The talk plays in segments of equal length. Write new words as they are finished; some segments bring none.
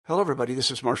Hello, everybody. This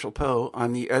is Marshall Poe.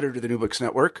 I'm the editor of the New Books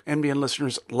Network. NBN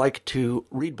listeners like to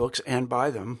read books and buy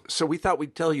them. So we thought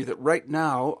we'd tell you that right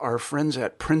now, our friends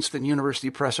at Princeton University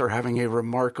Press are having a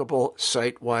remarkable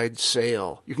site-wide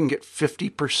sale. You can get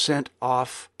 50%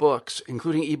 off books,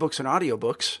 including ebooks and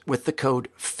audiobooks, with the code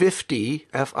 50,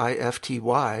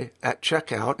 F-I-F-T-Y, at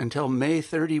checkout until May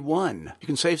 31. You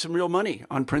can save some real money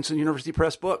on Princeton University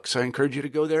Press books. I encourage you to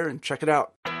go there and check it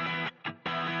out.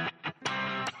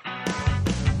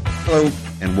 Hello,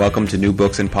 and welcome to New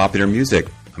Books in Popular Music.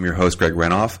 I'm your host, Greg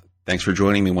Renoff. Thanks for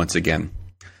joining me once again.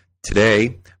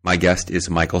 Today, my guest is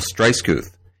Michael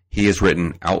Streiskuth. He has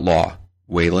written Outlaw,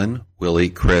 Waylon, Willie,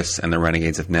 Chris, and the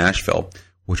Renegades of Nashville,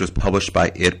 which was published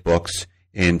by It Books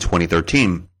in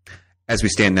 2013. As we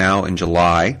stand now in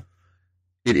July,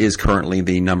 it is currently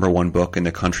the number one book in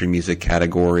the country music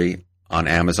category on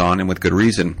Amazon, and with good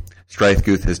reason.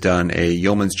 Streiskuth has done a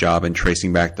yeoman's job in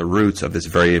tracing back the roots of this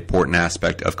very important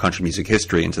aspect of country music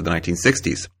history into the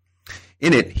 1960s.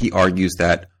 In it, he argues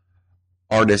that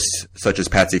artists such as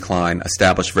Patsy Cline,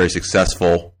 established very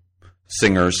successful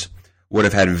singers, would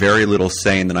have had very little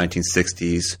say in the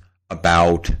 1960s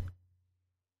about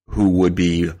who would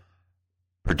be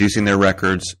producing their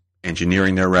records,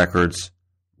 engineering their records,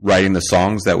 writing the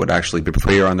songs that would actually be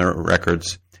played on their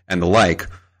records, and the like.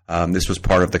 This was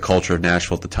part of the culture of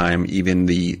Nashville at the time. Even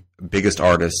the biggest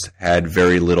artists had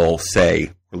very little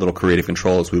say, or little creative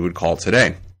control, as we would call it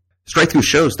today. Streiskuth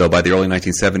shows, though, by the early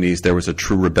 1970s, there was a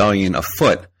true rebellion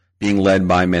afoot, being led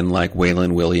by men like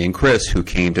Waylon, Willie, and Chris, who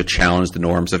came to challenge the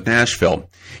norms of Nashville.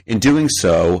 In doing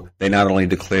so, they not only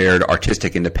declared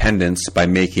artistic independence by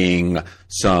making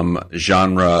some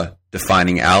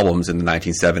genre-defining albums in the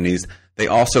 1970s, they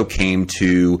also came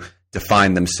to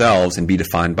define themselves and be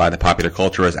defined by the popular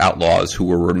culture as outlaws who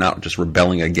were not just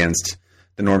rebelling against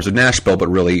the norms of Nashville, but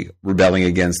really rebelling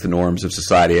against the norms of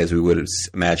society as we would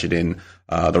imagine in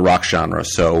the rock genre.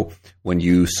 So when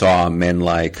you saw men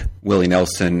like Willie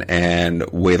Nelson and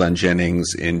Waylon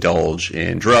Jennings indulge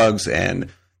in drugs, and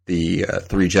the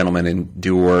three gentlemen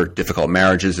endure difficult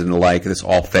marriages and the like, this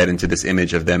all fed into this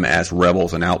image of them as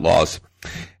rebels and outlaws.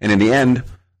 And in the end,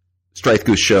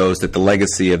 Streiskuth shows that the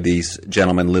legacy of these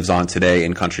gentlemen lives on today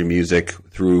in country music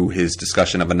through his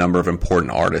discussion of a number of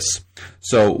important artists.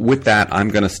 So with that, I'm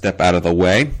going to step out of the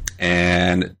way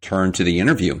and turn to the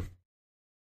interview.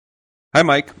 Hi,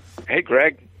 Mike. Hey,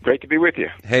 Greg. Great to be with you.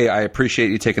 Hey, I appreciate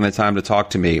you taking the time to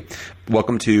talk to me.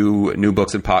 Welcome to New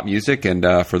Books in Pop Music. And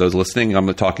for those listening,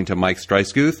 I'm talking to Mike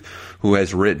Streiskuth, who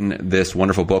has written this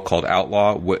wonderful book called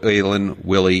Outlaw, Waylon,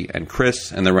 Willie, and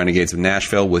Chris, and the Renegades of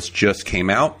Nashville, which just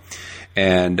came out.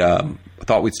 And I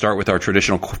thought we'd start with our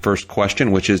traditional first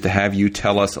question, which is to have you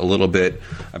tell us a little bit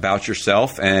about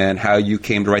yourself and how you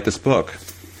came to write this book.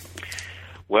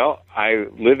 Well, I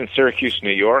live in Syracuse,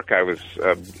 New York. I was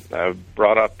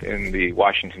brought up in the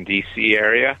Washington, D.C.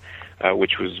 area,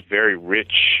 which was very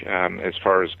rich as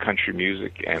far as country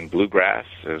music and bluegrass,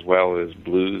 as well as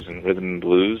blues and rhythm and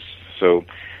blues. So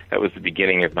that was the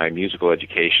beginning of my musical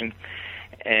education.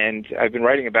 And I've been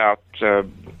writing about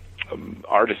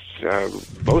artists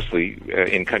mostly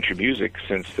in country music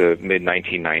since the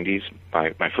mid-1990s.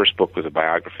 My first book was a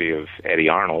biography of Eddie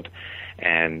Arnold,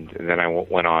 and then I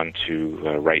went on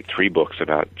to write 3 books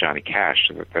about Johnny Cash.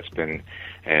 So that's been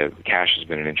Cash has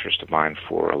been an interest of mine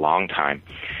for a long time.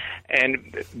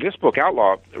 And this book,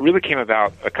 Outlaw, really came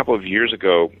about a couple of years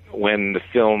ago when the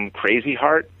film Crazy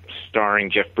Heart,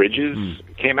 starring Jeff Bridges,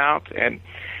 came out, and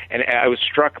I was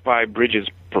struck by Bridges'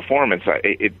 performance.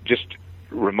 It just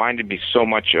reminded me so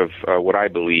much of what I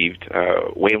believed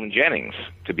Waylon Jennings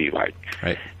to be like.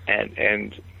 Right.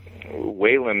 And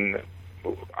Waylon,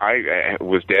 I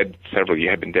was dead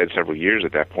had been dead several years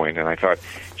at that point, and I thought,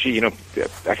 gee,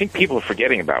 I think people are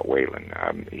forgetting about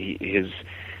Waylon.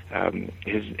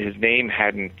 His name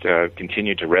hadn't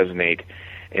continued to resonate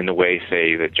in the way,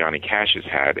 say, that Johnny Cash has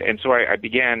had, and so I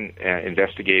began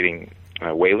investigating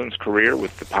Waylon's career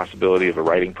with the possibility of a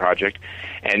writing project,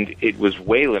 and it was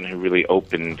Waylon who really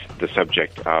opened the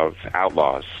subject of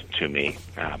Outlaws to me.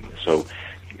 So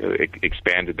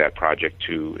expanded that project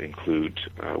to include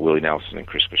Willie Nelson and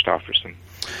Chris Christopherson.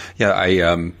 Yeah, I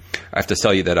have to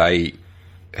tell you that I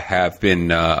have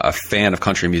been a fan of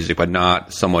country music, but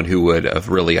not someone who would have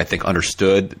really, I think,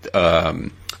 understood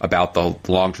about the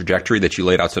long trajectory that you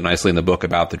laid out so nicely in the book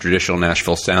about the traditional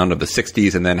Nashville sound of the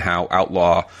 60s and then how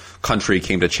outlaw country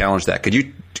came to challenge that. Could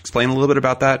you explain a little bit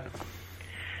about that?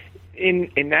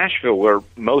 In Nashville, where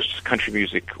most country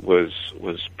music was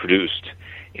produced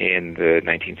in the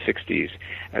 1960s,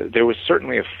 there was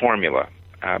certainly a formula.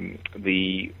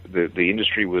 The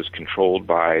industry was controlled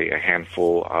by a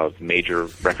handful of major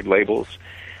record labels.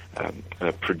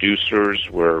 Producers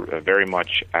were very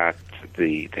much at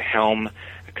the helm,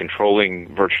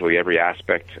 controlling virtually every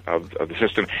aspect of the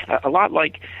system. A lot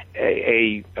like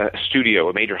a studio,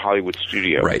 a major Hollywood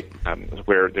studio, right.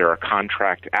 Where there are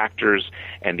contract actors,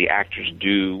 and the actors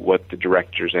do what the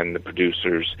directors and the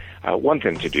producers want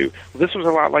them to do. This was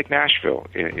a lot like Nashville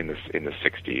in the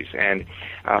 60s, and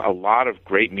a lot of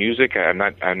great music. I'm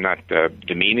not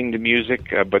demeaning the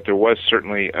music, but there was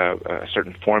certainly a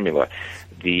certain formula.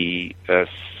 The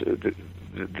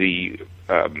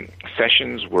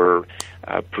sessions were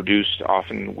produced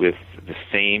often with the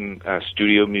same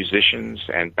studio musicians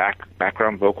and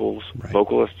background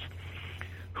vocalists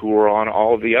who were on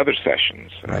all of the other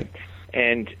sessions. Right.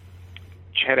 And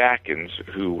Chet Atkins,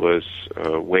 who was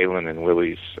Waylon and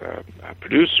Willie's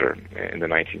producer in the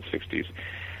 1960s,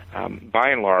 by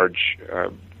and large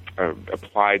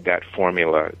applied that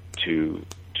formula to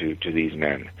these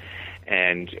men.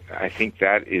 And I think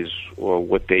that is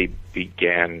what they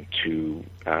began to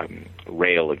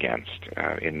rail against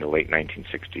in the late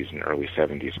 1960s and early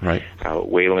 70s. Right.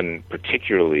 Waylon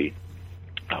particularly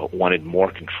wanted more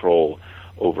control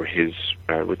over his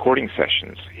recording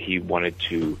sessions. He wanted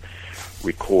to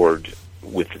record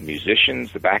with the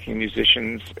musicians, the backing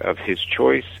musicians of his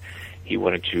choice. He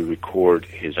wanted to record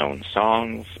his own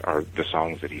songs, or the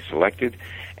songs that he selected,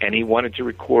 and he wanted to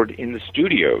record in the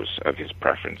studios of his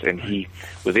preference. And he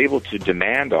was able to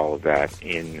demand all of that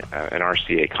in an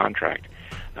RCA contract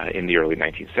in the early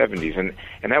 1970s.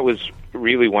 And that was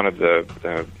really one of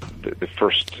the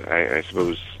first, I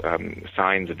suppose,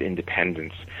 signs of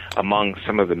independence among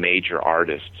some of the major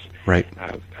artists right.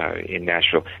 In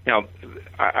Nashville. Now,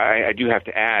 I do have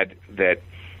to add that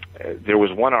there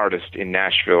was one artist in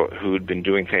Nashville who had been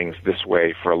doing things this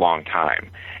way for a long time,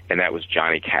 and that was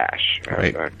Johnny Cash.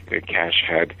 Right. Cash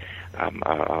had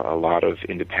a lot of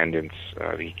independence.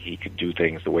 He could do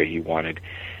things the way he wanted,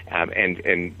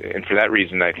 and for that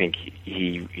reason, I think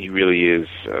he really is.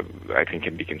 I think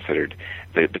can be considered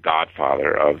the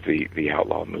godfather of the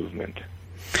outlaw movement.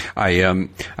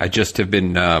 I just have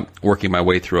been working my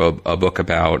way through a book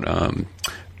about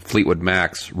Fleetwood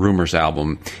Mac's Rumors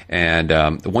album, and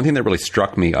the one thing that really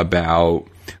struck me about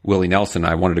Willie Nelson,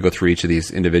 I wanted to go through each of these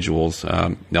individuals,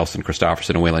 Nelson,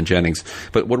 Christopherson, and Waylon Jennings,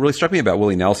 but what really struck me about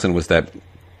Willie Nelson was that,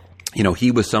 you know,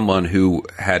 he was someone who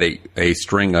had a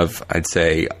string of, I'd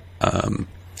say,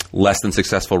 less than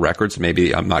successful records.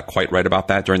 Maybe I'm not quite right about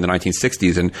that, during the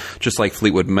 1960s, and just like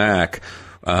Fleetwood Mac,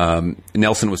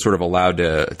 Nelson was sort of allowed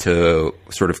to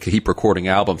sort of keep recording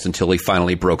albums until he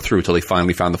finally broke through, until he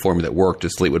finally found the formula that worked,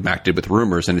 as Fleetwood Mac did with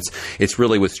Rumors. And it's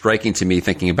really was striking to me,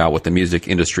 thinking about what the music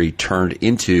industry turned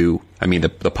into. I mean,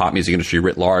 the pop music industry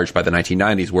writ large by the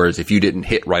 1990s. Whereas if you didn't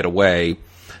hit right away,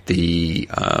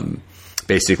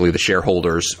 basically the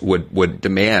shareholders would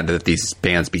demand that these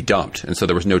bands be dumped, and so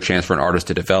there was no chance for an artist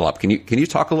to develop. Can you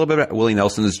talk a little bit about Willie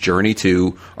Nelson's journey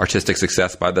to artistic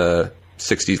success by the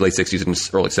 60s, late 60s, and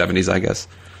early 70s, I guess?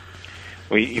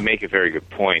 Well, you make a very good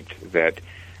point that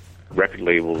record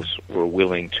labels were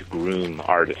willing to groom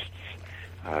artists.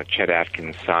 Chet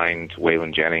Atkins signed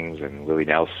Waylon Jennings and Willie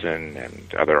Nelson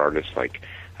and other artists like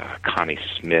Connie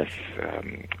Smith,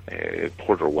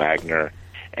 Porter Wagner,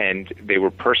 and they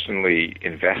were personally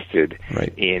invested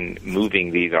right. in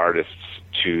moving these artists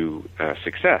to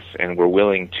success, and were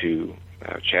willing to.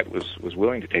 Chet was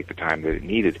willing to take the time that it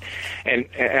needed, and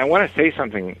I want to say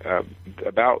something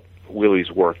about Willie's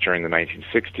work during the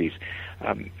 1960s.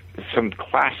 Some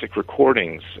classic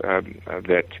recordings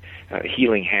that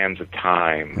Healing Hands of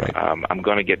Time, right. I'm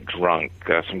Gonna Get Drunk,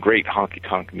 some great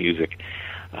honky-tonk music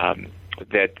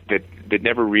that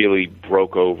never really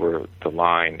broke over the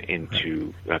line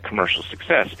into commercial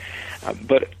success.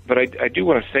 But I do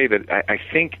want to say that I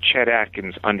think Chet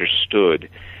Atkins understood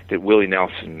that Willie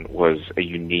Nelson was a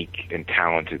unique and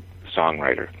talented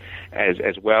songwriter,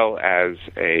 as well as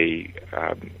a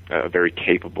very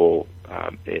capable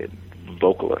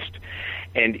vocalist.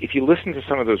 And if you listen to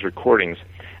some of those recordings,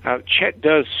 Chet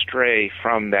does stray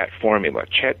from that formula.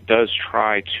 Chet does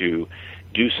try to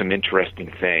do some interesting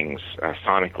things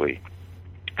sonically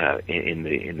in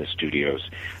the studios,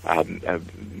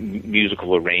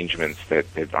 musical arrangements that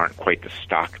aren't quite the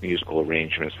stock musical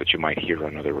arrangements that you might hear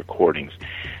on other recordings.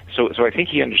 So I think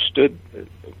he understood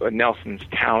Nelson's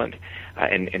talent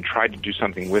and tried to do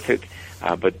something with it,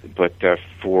 but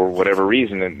for whatever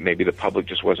reason, maybe the public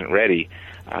just wasn't ready,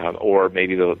 or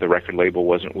maybe the record label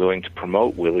wasn't willing to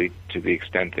promote Willie to the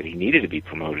extent that he needed to be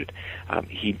promoted.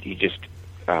 He just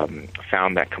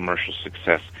found that commercial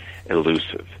success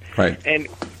elusive. Right. And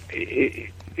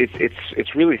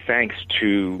it's really thanks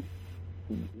to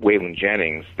Waylon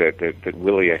Jennings that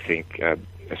Willie, I think,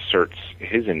 asserts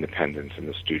his independence in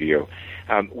the studio.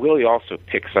 Willie also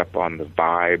picks up on the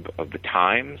vibe of the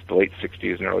times, the late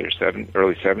 60s and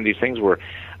early 70s. Things were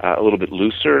a little bit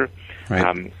looser.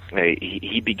 Right.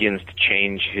 He begins to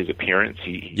change his appearance.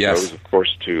 He goes, of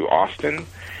course, to Austin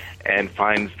and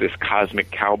finds this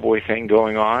cosmic cowboy thing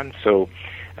going on. So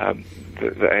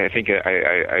I think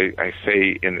I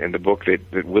say in the book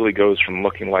that Willie goes from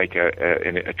looking like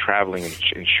a traveling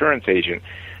insurance agent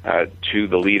to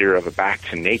the leader of a back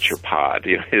to nature pod.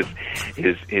 You know,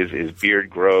 his beard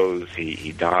grows.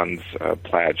 He dons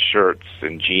plaid shirts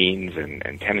and jeans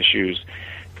and tennis shoes.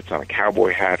 Puts on a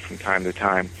cowboy hat from time to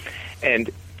time, and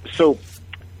so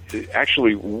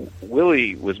actually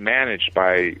Willie was managed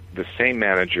by the same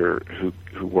manager who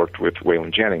worked with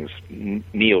Waylon Jennings,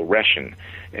 Neil Reshen,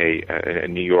 a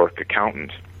New York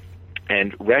accountant,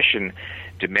 and Reshen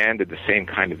demanded the same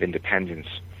kind of independence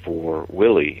for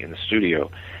Willie in the studio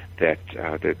that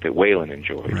Waylon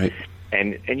enjoyed. Right.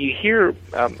 And you hear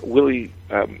Willie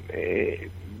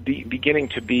beginning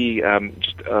to be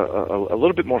just a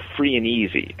little bit more free and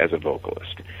easy as a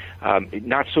vocalist,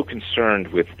 not so concerned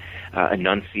with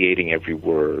enunciating every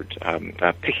word,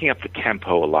 picking up the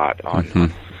tempo a lot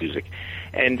on music.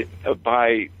 And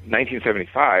by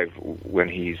 1975, when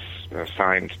he's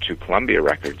signed to Columbia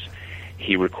Records,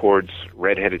 he records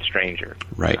Red-Headed Stranger,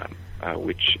 right,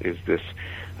 which is this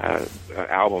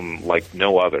album like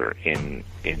no other in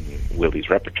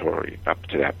Willie's repertoire up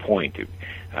to that point.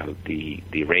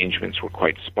 The arrangements were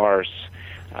quite sparse.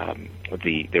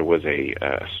 There was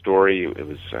a story. It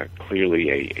was clearly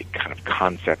a kind of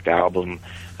concept album,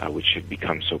 which had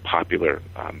become so popular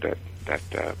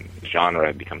that genre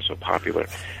had become so popular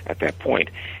at that point,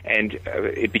 and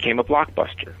it became a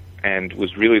blockbuster, and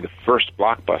was really the first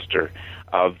blockbuster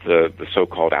of the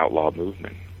so-called outlaw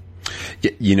movement.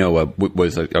 You know, what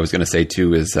I was going to say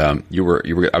too is I was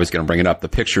going to bring it up. The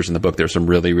pictures in the book, there's some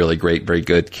really, really great, very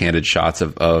good candid shots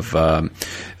of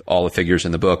all the figures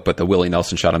in the book. But the Willie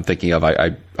Nelson shot I'm thinking of,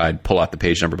 I'd pull out the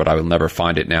page number, but I will never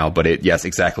find it now. But yes,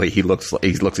 exactly. He looks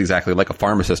exactly like a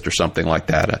pharmacist or something like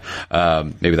that.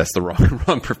 Maybe that's the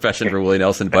wrong profession for Willie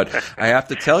Nelson. But I have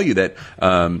to tell you that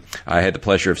I had the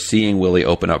pleasure of seeing Willie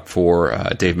open up for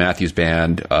Dave Matthews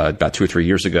Band about 2 or 3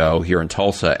 years ago here in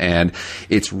Tulsa, and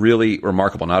it's really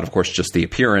remarkable. Not, of course, just the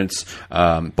appearance,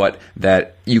 but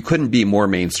that you couldn't be more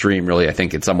mainstream, really, I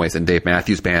think, in some ways, than Dave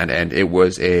Matthews Band, and it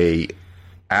was a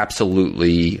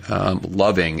absolutely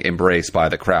loving embrace by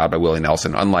the crowd by Willie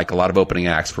Nelson. Unlike a lot of opening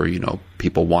acts where,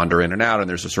 people wander in and out and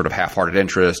there's a sort of half-hearted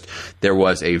interest, there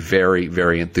was a very,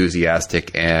 very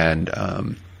enthusiastic and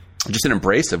just an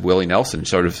embrace of Willie Nelson,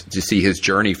 sort of to see his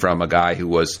journey from a guy who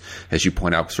was, as you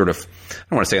point out, sort of, I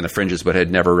don't want to say on the fringes, but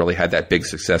had never really had that big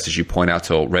success, as you point out,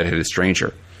 till Red-Headed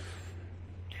Stranger.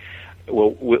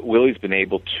 Well, Willie's been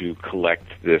able to collect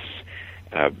this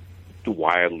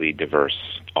wildly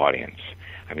diverse audience.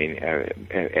 I mean,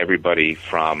 everybody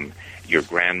from your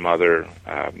grandmother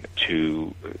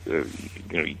to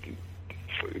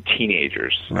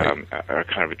teenagers right. Are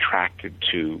kind of attracted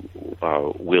to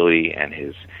Willie and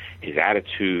his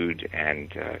attitude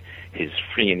and his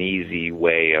free and easy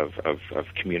way of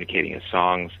communicating his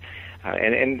songs,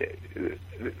 and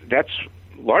that's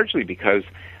largely because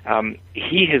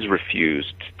he has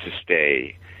refused to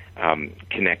stay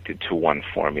connected to one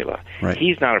formula. Right.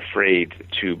 He's not afraid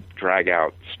to drag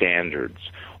out standards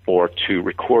or to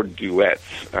record duets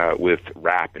with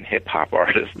rap and hip hop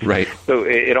artists. Right. So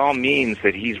it all means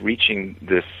that he's reaching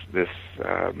this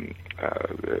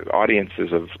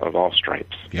audiences of all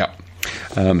stripes. Yeah.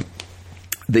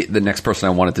 The next person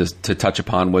I wanted to touch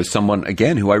upon was someone,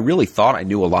 again, who I really thought I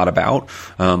knew a lot about,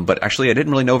 but actually I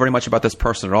didn't really know very much about this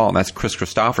person at all, and that's Kris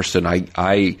Kristofferson.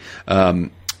 I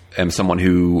am someone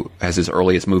who has his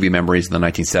earliest movie memories in the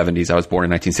 1970s. I was born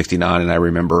in 1969, and I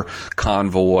remember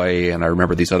Convoy, and I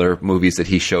remember these other movies that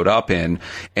he showed up in.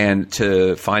 And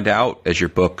to find out, as your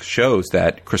book shows,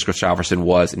 that Kris Kristofferson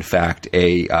was, in fact,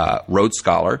 a Rhodes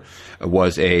Scholar,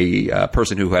 was a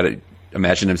person who had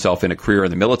imagined himself in a career in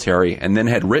the military, and then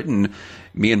had written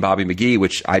Me and Bobby McGee,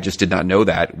 which I just did not know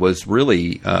that, was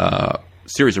really a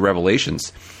series of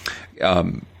revelations.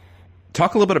 Talk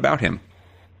a little bit about him.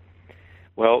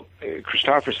 Well,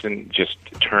 Kristofferson just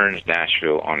turned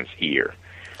Nashville on its ear.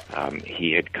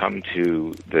 He had come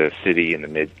to the city in the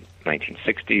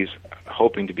mid-1960s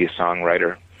hoping to be a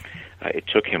songwriter. It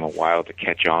took him a while to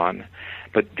catch on.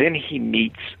 But then he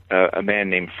meets a man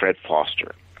named Fred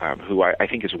Foster, who I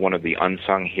think is one of the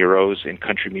unsung heroes in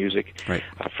country music. Right.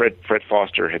 Fred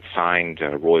Foster had signed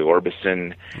Roy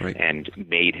Orbison Right. and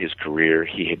made his career.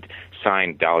 He had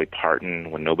signed Dolly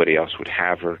Parton when nobody else would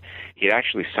have her. He had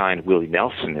actually signed Willie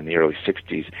Nelson in the early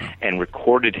 60s and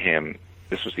recorded him.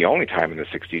 This was the only time in the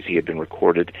 60s he had been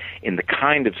recorded in the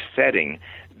kind of setting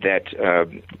that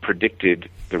predicted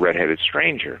The Red-Headed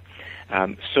Stranger.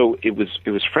 So it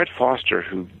was Fred Foster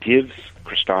who gives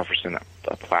Kristofferson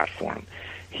a platform.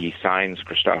 He signs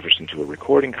Kristofferson to a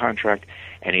recording contract,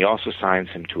 and he also signs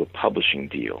him to a publishing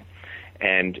deal.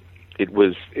 And it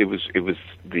was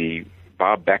the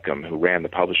Bob Beckham, who ran the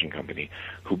publishing company,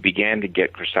 who began to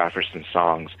get Kristofferson's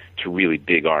songs to really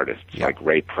big artists like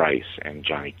Ray Price and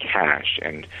Johnny Cash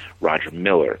and Roger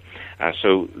Miller.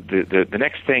 So the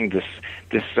next thing,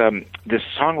 this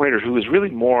songwriter who was really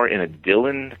more in a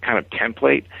Dylan kind of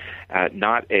template,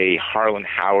 not a Harlan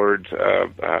Howard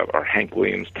or Hank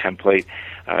Williams template,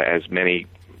 as many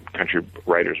country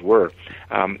writers were,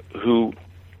 who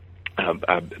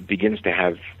begins to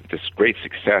have this great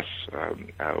success.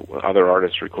 Other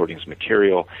artists recording his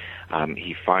material.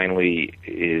 He finally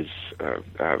is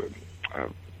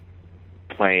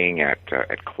playing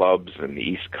at clubs in the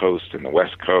East Coast and the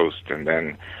West Coast, and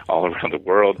then all around the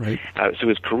world. Right. So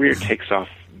his career takes off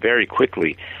very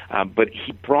quickly. But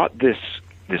he brought this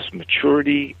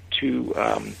maturity to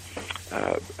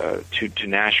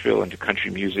Nashville and to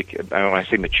country music. When I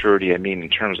say maturity, I mean in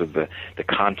terms of the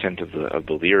content of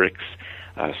the lyrics,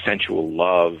 sensual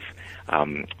love,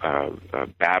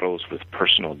 battles with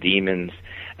personal demons,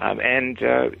 and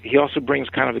he also brings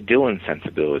kind of a Dylan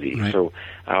sensibility. Right. So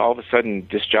all of a sudden,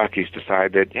 disc jockeys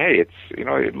decide that hey,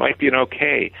 it might be an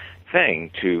okay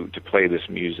thing to play this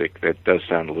music that does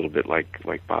sound a little bit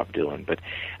like Bob Dylan. But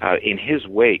in his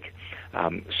wake,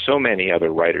 so many other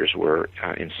writers were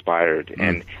inspired,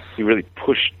 and he really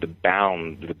pushed the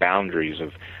boundaries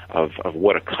of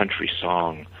what a country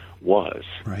song was.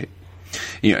 Right.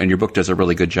 And your book does a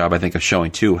really good job, I think, of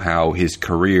showing, too, how his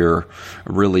career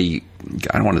really,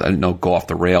 I don't want to go off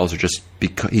the rails, or just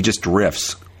because he just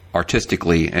drifts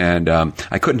artistically. And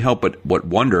I couldn't help but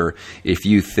wonder if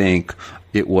you think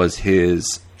it was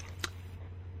his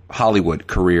Hollywood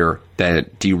career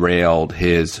that derailed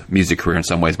his music career in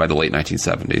some ways by the late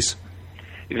 1970s.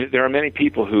 There are many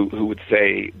people who would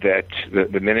say that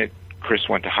the minute Chris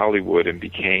went to Hollywood and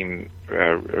became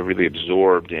really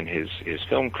absorbed in his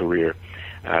film career,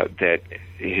 that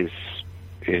his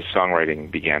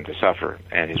songwriting began to suffer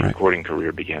and his recording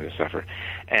career began to suffer.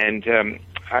 And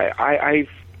I,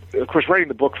 of course, writing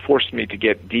the book forced me to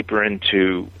get deeper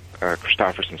into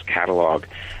Kristofferson's catalog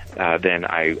than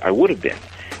I would have been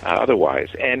otherwise.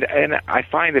 And I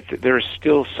find that there is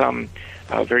still some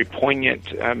very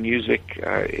poignant music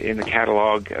in the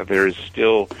catalog. There is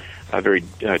still very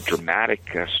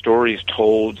dramatic stories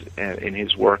told in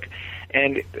his work,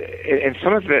 and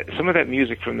some of that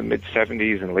music from the mid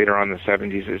 '70s and later on in the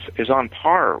 '70s is on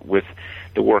par with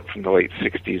the work from the late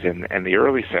 '60s and the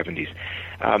early '70s.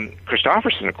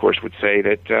 Kristofferson, of course, would say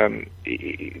that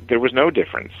there was no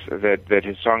difference, that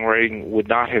his songwriting would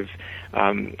not have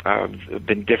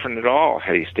been different at all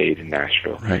had he stayed in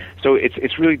Nashville. Right. So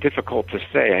it's really difficult to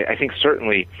say. I think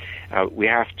certainly we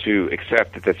have to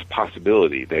accept that that's a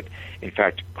possibility, that in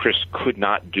fact Chris could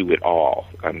not do it all.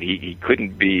 He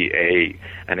couldn't be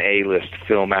an A-list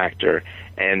film actor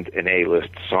and an A-list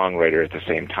songwriter at the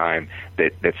same time.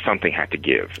 That something had to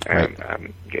give. Right.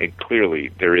 And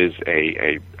clearly there is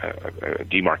a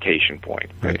demarcation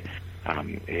point. Right.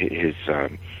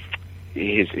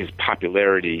 His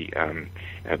popularity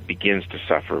begins to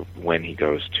suffer when he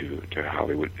goes to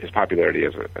Hollywood. His popularity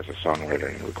as a songwriter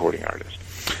and recording artist.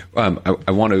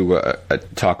 I want to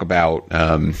talk about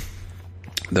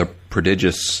the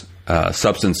prodigious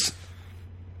substance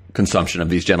consumption of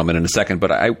these gentlemen in a second,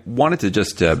 but I wanted to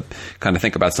just kind of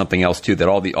think about something else too. That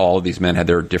all of these men had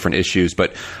their different issues,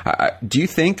 but do you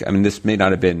think? I mean, this may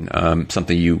not have been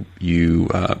something you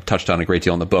touched on a great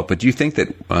deal in the book, but do you think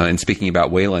that in speaking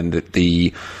about Waylon, that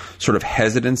the sort of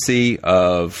hesitancy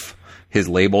of his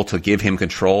label to give him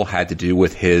control had to do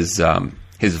with his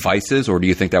vices, or do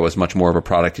you think that was much more of a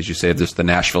product, as you say, of this the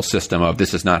Nashville system of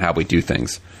this is not how we do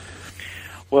things?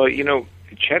 Well,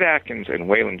 Chet Atkins and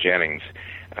Waylon Jennings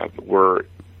were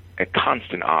at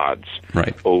constant odds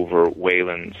over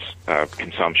Waylon's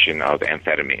consumption of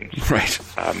amphetamines. Right.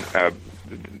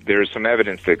 there's some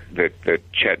evidence that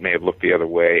Chet may have looked the other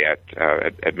way at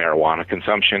marijuana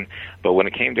consumption, but when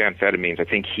it came to amphetamines, I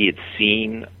think he had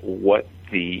seen what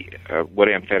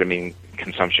amphetamine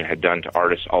consumption had done to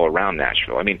artists all around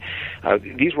Nashville. I mean,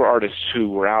 these were artists who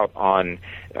were out on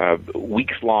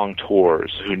weeks-long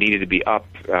tours, who needed to be up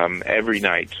every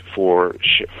night for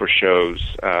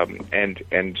shows,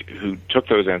 and who took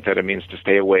those amphetamines to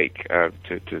stay awake,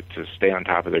 to stay on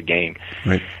top of their game.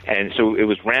 Right. And so it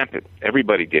was rampant.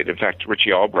 Everybody did. In fact,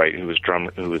 Richie Albright, who was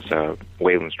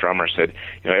Waylon's drummer, said,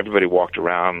 everybody walked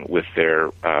around with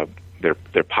their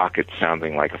pockets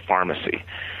sounding like a pharmacy.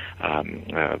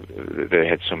 They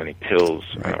had so many pills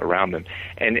around them,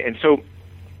 and so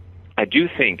I do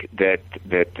think that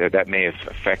may have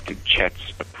affected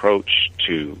Chet's approach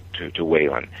to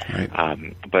Waylon,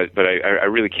 right. But I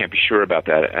really can't be sure about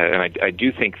that, and I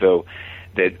do think though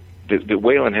that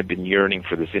Waylon had been yearning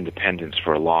for this independence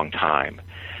for a long time,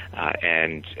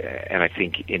 and I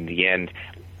think in the end.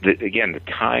 The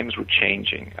times were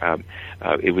changing.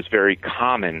 It was very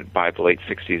common by the late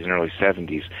 60s and early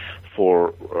 70s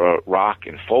for rock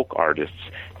and folk artists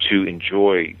to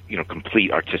enjoy,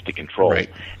 complete artistic control. Right.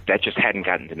 That just hadn't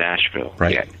gotten to Nashville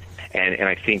right. yet. And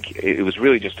I think it was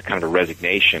really just a kind of a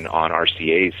resignation on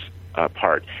RCA's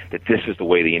part that this is the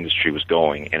way the industry was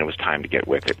going, and it was time to get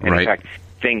with it. And right. in fact,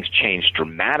 things changed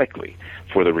dramatically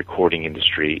for the recording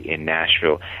industry in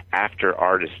Nashville after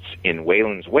artists in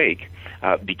Waylon's wake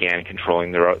began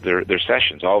controlling their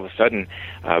sessions. All of a sudden,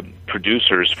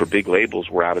 producers for big labels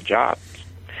were out of jobs,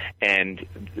 and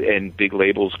big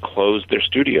labels closed their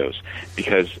studios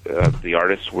because the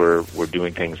artists were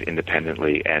doing things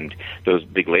independently, and those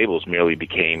big labels merely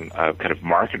became kind of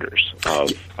marketers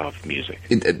of music.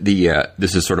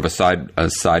 This is sort of a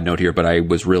side note here, but I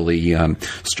was really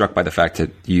struck by the fact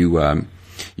that you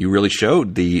really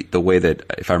showed the way that,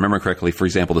 if I remember correctly, for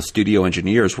example, the studio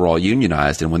engineers were all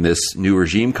unionized, and when this new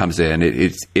regime comes in,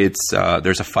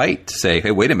 there's a fight to say, hey,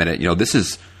 wait a minute,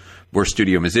 we're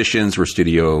studio musicians, we're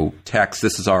studio techs,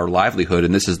 this is our livelihood,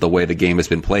 and this is the way the game has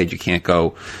been played. You can't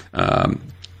go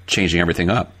changing everything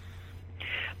up.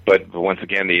 But once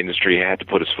again, the industry had to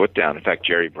put his foot down. In fact,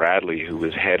 Jerry Bradley, who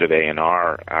was head of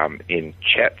A&R in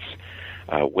Chet's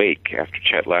wake after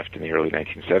Chet left in the early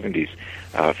 1970s,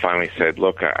 finally said,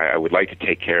 look, I would like to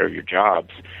take care of your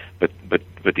jobs, but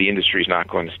the industry is not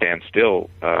going to stand still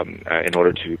in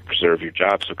order to preserve your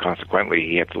jobs. So consequently,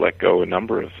 he had to let go a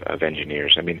number of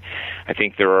engineers. I mean, I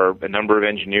think there are a number of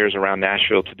engineers around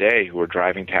Nashville today who are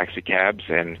driving taxi cabs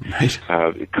and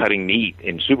cutting meat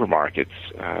in supermarkets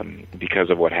because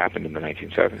of what happened in the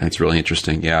 1970s. That's really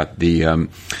interesting. Yeah, the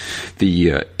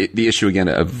issue again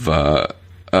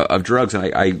of drugs,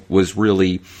 and I was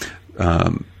really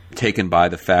taken by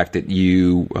the fact that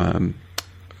you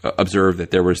observed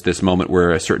that there was this moment where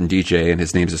a certain DJ, and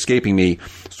his name's escaping me,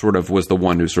 sort of was the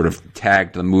one who sort of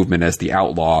tagged the movement as the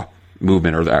outlaw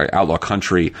movement or the outlaw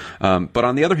country. But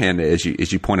on the other hand, as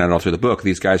you point out all through the book,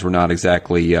 these guys were not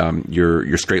exactly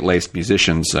your straight-laced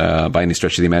musicians by any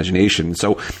stretch of the imagination.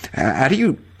 So how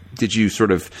did you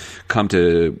sort of come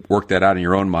to work that out in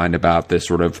your own mind about this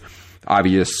sort of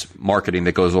obvious marketing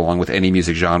that goes along with any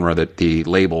music genre that the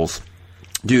labels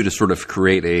do to sort of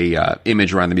create a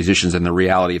image around the musicians and the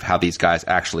reality of how these guys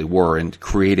actually were, and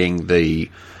creating the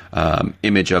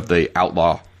image of the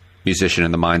outlaw musician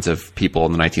in the minds of people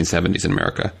in the 1970s in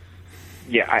America?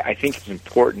 Yeah, I think it's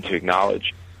important to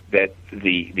acknowledge that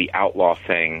the outlaw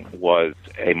thing was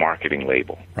a marketing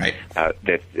label. Right.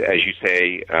 That, as you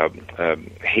say,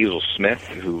 Hazel Smith,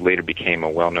 who later became a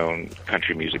well-known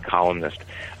country music columnist,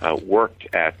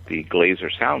 worked at the Glazer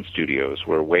Sound Studios,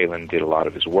 where Waylon did a lot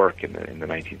of his work in the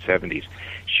 1970s.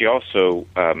 She also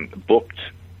booked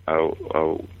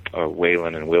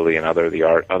Waylon and Willie and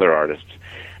other artists,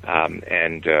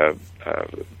 and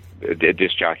a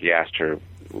disc jockey asked her,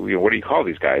 what do you call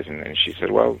these guys? And she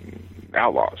said, well,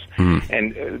 outlaws.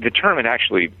 And the term had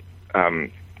actually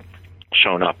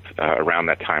shown up around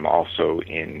that time also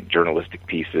in journalistic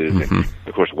pieces. And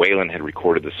of course, Waylon had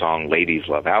recorded the song "Ladies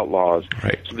Love Outlaws,"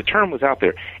 right. So the term was out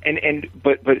there.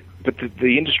 But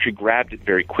the industry grabbed it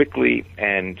very quickly,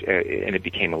 and it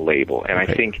became a label. And right.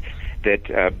 I think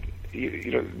that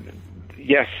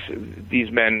yes,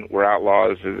 these men were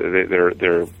outlaws.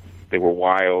 They were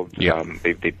wild. Yeah.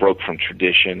 They broke from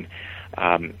tradition.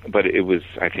 But it was,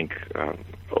 I think,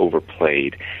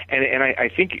 overplayed. And I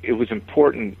think it was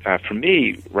important for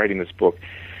me, writing this book,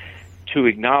 to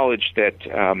acknowledge that,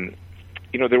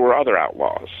 there were other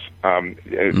outlaws.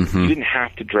 You didn't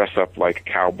have to dress up like a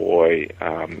cowboy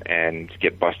and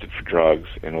get busted for drugs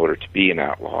in order to be an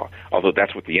outlaw, although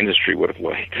that's what the industry would have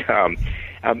liked.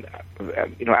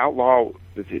 Outlaw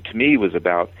to me was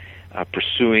about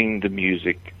pursuing the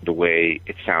music the way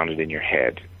it sounded in your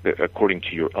head, according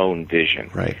to your own vision.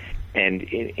 Right. And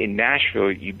in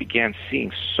Nashville, you began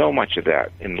seeing so much of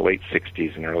that in the late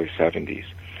 60s and early 70s.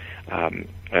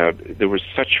 There was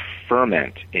such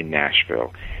ferment in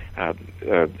Nashville,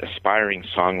 aspiring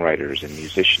songwriters and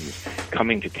musicians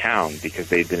coming to town because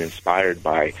they'd been inspired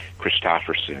by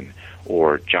Christofferson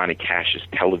or Johnny Cash's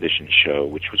television show,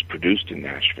 which was produced in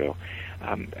Nashville.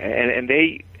 And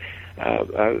they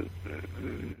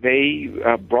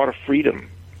brought a freedom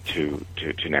to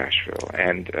Nashville,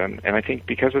 and I think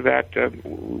because of that,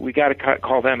 we got to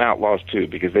call them outlaws too,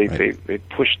 because they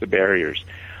pushed the barriers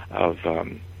of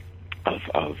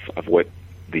what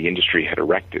the industry had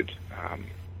erected.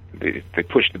 They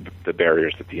pushed the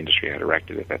barriers that the industry had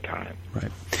erected at that time.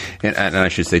 Right, and I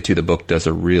should say too, the book does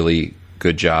a really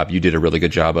good job. You did a really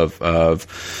good job of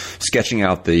sketching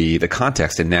out the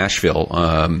context in Nashville.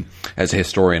 As a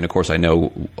historian, of course, I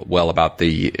know well about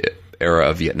the era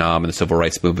of Vietnam and the civil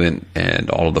rights movement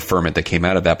and all of the ferment that came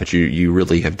out of that, but you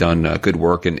really have done good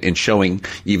work in showing,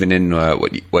 even in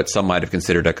what some might have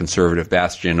considered a conservative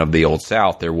bastion of the Old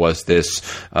South, there was this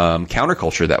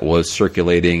counterculture that was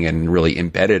circulating and really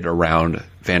embedded around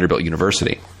Vanderbilt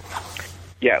University.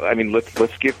 Yeah, I mean,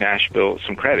 let's give Nashville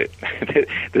some credit.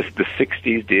 The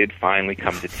 '60s did finally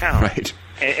come to town, right?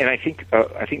 And I think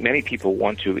many people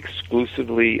want to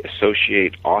exclusively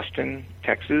associate Austin,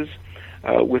 Texas,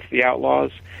 with the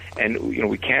Outlaws, and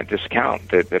we can't discount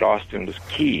that Austin was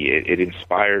key. It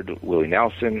inspired Willie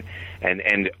Nelson,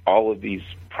 and all of these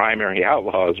primary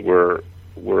outlaws were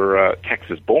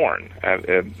Texas born.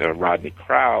 Rodney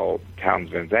Crowell,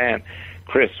 Townes Van Zandt,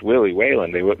 Chris, Willie,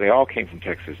 Waylon, they all came from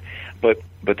Texas.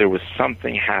 But there was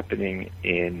something happening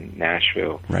in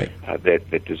Nashville, right,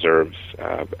 that deserves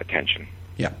attention.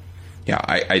 Yeah.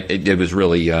 It was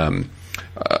really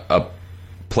a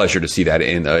pleasure to see that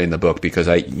in the book, because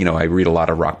I read a lot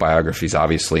of rock biographies,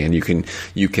 obviously, and you can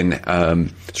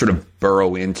sort of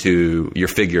burrow into your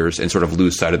figures and sort of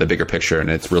lose sight of the bigger picture.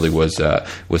 And it really was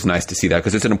nice to see that,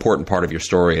 because it's an important part of your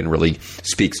story and really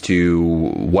speaks to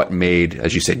what made,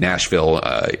 as you said, Nashville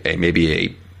maybe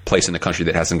a place in the country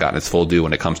that hasn't gotten its full due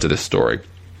when it comes to this story.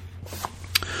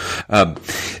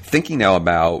 Thinking now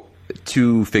about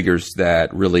two figures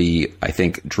that really, I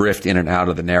think, drift in and out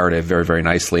of the narrative very, very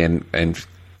nicely, and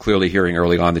clearly hearing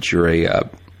early on that you're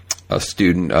a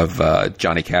student of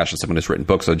Johnny Cash and someone who's written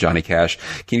books on Johnny Cash.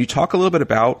 Can you talk a little bit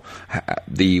about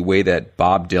the way that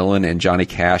Bob Dylan and Johnny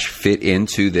Cash fit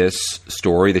into this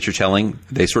story that you're telling?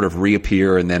 They sort of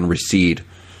reappear and then recede.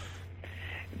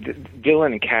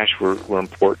 Dylan and Cash were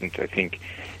important, I think,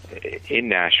 in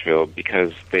Nashville,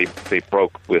 because they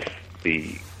broke with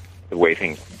the way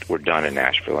things were done in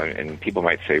Nashville. And people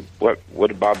might say, what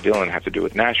did Bob Dylan have to do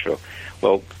with Nashville?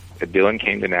 Well, Dylan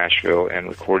came to Nashville and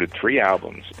recorded 3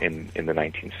 albums in the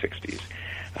 1960s,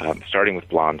 starting with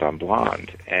Blonde on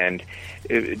Blonde. And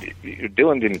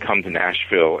Dylan didn't come to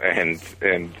Nashville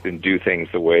and do things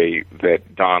the way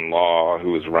that Don Law,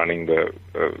 who was running the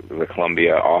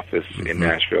Columbia office in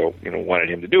Nashville,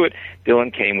 wanted him to do it.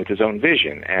 Dylan came with his own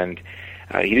vision, and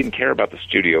he didn't care about the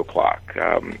studio clock.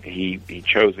 He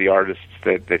chose the artists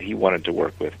that he wanted to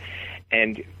work with,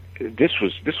 and this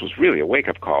was really a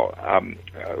wake-up call.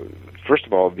 First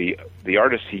of all, the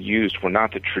artists he used were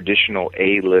not the traditional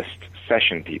A-list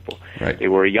session people. Right. They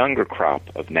were a younger crop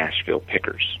of Nashville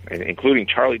pickers, including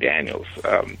Charlie Daniels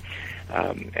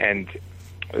and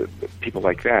people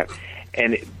like that.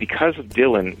 And because of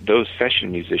Dylan, those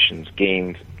session musicians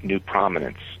gained new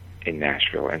prominence in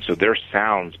Nashville, and so their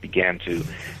sounds began to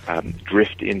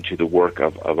drift into the work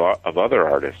of other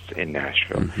artists in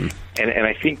Nashville. Mm-hmm. And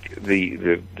I think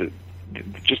the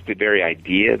just the very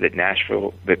idea that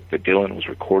Dylan was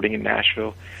recording in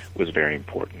Nashville was very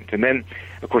important. And then,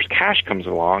 of course, Cash comes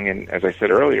along, and as I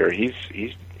said earlier, he's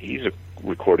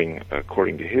recording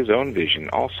according to his own vision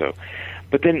also.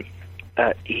 But then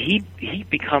he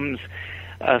becomes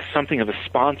something of a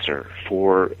sponsor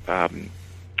for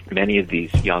many of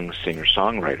these young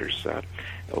singer-songwriters.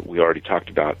 We already talked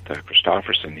about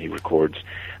Christofferson. He records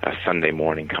Sunday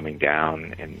Morning Coming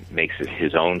Down and makes it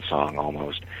his own song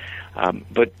almost.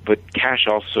 But Cash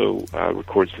also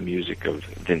records the music of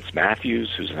Vince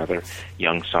Matthews, who's another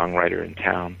young songwriter in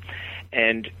town.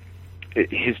 And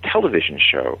his television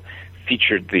show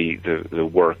featured the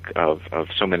work of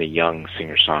so many young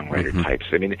singer-songwriter types.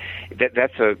 I mean,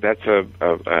 that's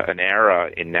an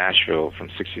era in Nashville from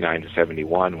 '69 to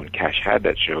 '71 when Cash had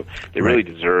that show that really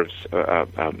deserves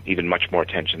even much more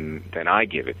attention than I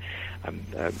give it.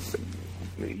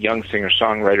 young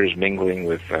singer-songwriters mingling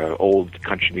with old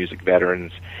country music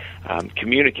veterans,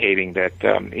 communicating that,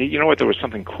 you know what, there was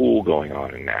something cool going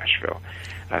on in Nashville.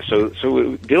 So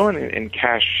Dylan and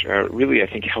Cash really, I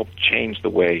think, helped change the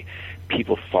way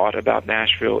people thought about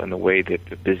Nashville and the way that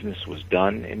the business was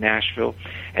done in Nashville.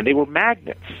 And they were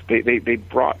magnets. They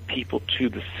brought people to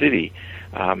the city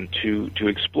to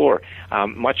explore.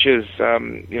 Much as,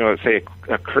 say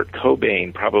a Kurt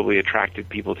Cobain probably attracted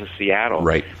people to Seattle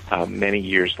right. Many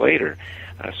years later.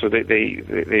 So they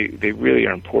really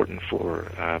are important for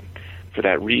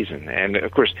that reason. And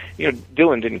of course,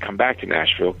 Dylan didn't come back to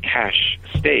Nashville. Cash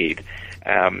stayed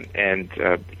and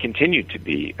continued to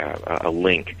be a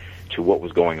link to what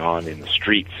was going on in the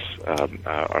streets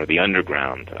or the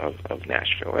underground of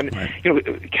Nashville. And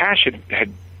right. Cash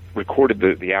had recorded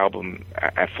the album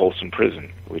at Folsom Prison,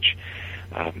 which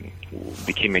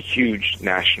became a huge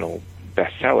national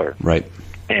bestseller. Right.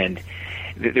 And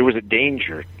there was a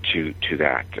danger to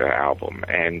that album,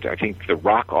 and I think the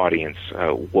rock audience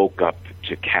woke up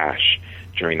to Cash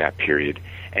during that period,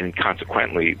 and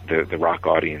consequently the rock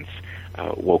audience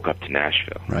woke up to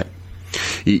Nashville. Right.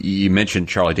 You mentioned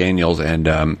Charlie Daniels,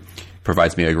 and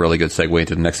provides me a really good segue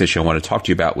into the next issue I want to talk to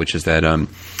you about, which is that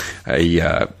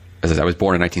as I was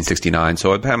born in 1969,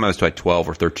 so I was like 12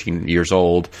 or 13 years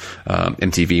old.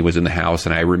 MTV was in the house,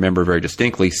 and I remember very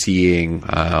distinctly seeing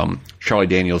Charlie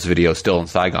Daniels' video Still in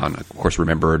Saigon. Of course,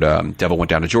 remembered Devil Went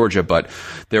Down to Georgia, but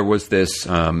there was this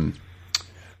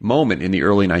moment in the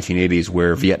early 1980s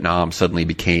where Vietnam suddenly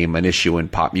became an issue in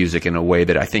pop music in a way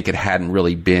that I think it hadn't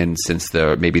really been since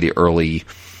maybe the early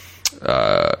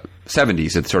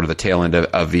 70s, at sort of the tail end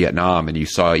of Vietnam. And you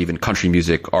saw even country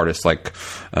music artists like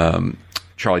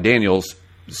Charlie Daniels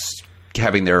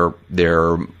having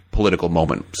their political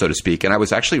moment, so to speak. And I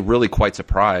was actually really quite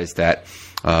surprised that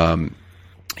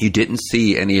you didn't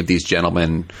see any of these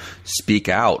gentlemen speak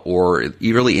out or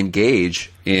really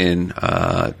engage in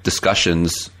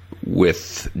discussions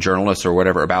with journalists or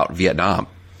whatever about Vietnam.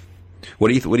 What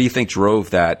do you think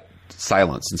drove that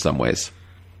silence in some ways?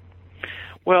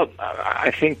 Well,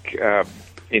 I think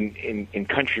in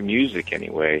country music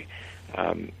anyway,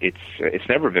 it's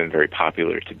never been very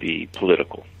popular to be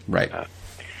political. Right.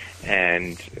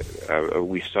 And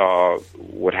we saw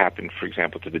what happened, for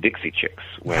example, to the Dixie Chicks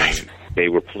when right. they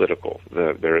were political.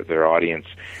 Their audience,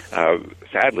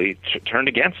 sadly, turned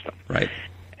against them. Right.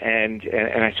 And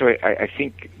so I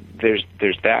think there's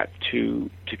that to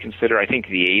consider. I think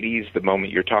the 80s, the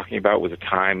moment you're talking about, was a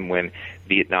time when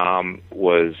Vietnam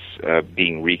was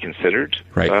being reconsidered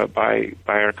right. by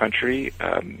our country,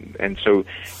 and so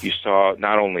you saw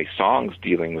not only songs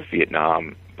dealing with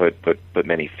Vietnam, but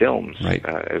many films right.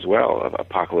 As well.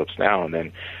 Apocalypse Now, and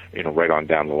then right on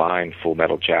down the line, Full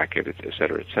Metal Jacket, et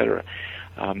cetera, et cetera.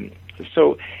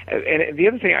 So, and the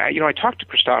other thing, I talked to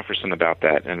Kristofferson about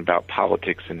that and about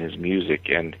politics in his music,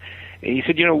 and he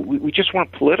said, we just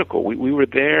weren't political. We were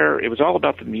there. It was all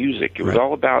about the music. It was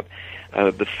all about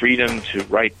the freedom to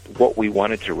write what we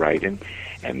wanted to write, and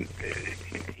in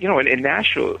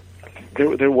Nashville,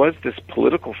 there was this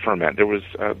political ferment. There was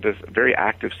this very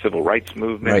active civil rights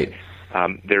movement.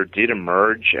 Right. There did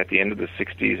emerge at the end of the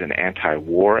 '60s an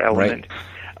anti-war element,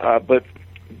 right. But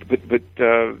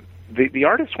the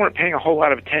artists weren't paying a whole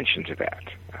lot of attention to that,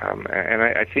 and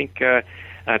I think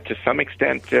to some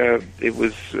extent it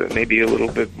was maybe a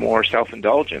little bit more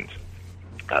self-indulgent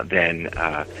than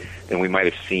we might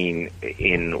have seen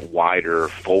in wider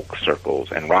folk circles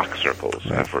and rock circles,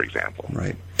 right. For example.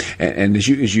 Right. And as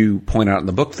you point out in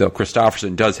the book, though,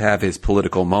 Kristofferson does have his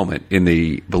political moment in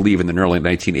the early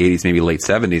 1980s, maybe late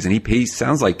 70s, and he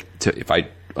sounds like, if I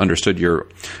understood your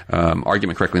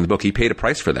argument correctly in the book, he paid a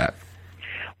price for that.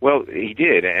 Well, he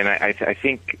did, and I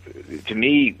think, to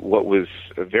me, what was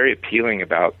very appealing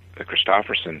about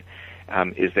Kristofferson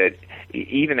is that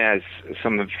even as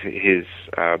some of his,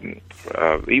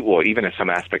 even as some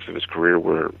aspects of his career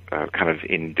were kind of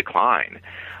in decline,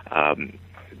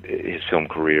 his film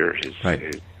career,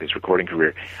 his recording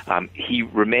career, he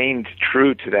remained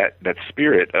true to that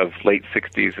spirit of late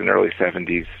 60s and early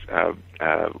 70s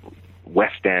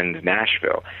West End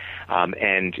Nashville.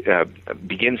 And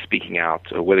begin speaking out,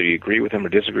 whether you agree with him or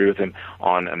disagree with him,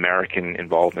 on American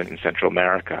involvement in Central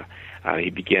America.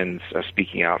 He begins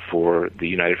speaking out for the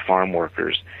United Farm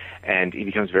Workers, and he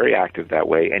becomes very active that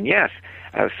way. And yes,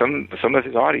 some of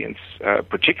his audience,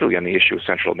 particularly on the issue of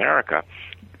Central America,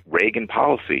 Reagan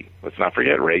policy. Let's not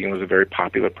forget, Reagan was a very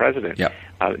popular president. Yep.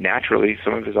 Naturally,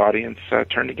 some of his audience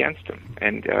turned against him,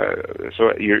 and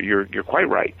so you're quite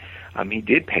right. He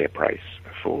did pay a price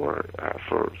for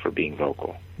being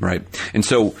vocal. Right. And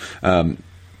so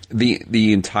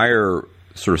the entire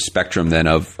sort of spectrum then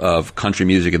of country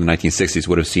music in the 1960s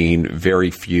would have seen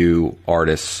very few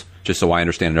artists, just so I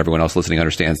understand and everyone else listening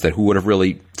understands, that who would have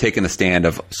really taken the stand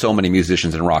of so many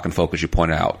musicians in rock and folk, as you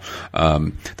pointed out.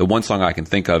 The one song I can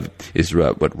think of is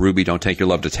what Ruby, Don't Take Your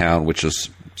Love to Town, which is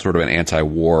sort of an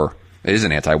anti-war. It is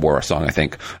an anti-war song, I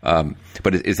think.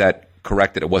 But is that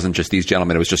correct, that it wasn't just these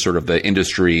gentlemen, it was just sort of the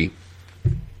industry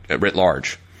writ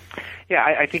large? Yeah,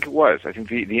 I think it was. I think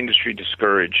the industry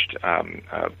discouraged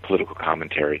political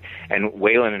commentary. And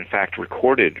Waylon, in fact,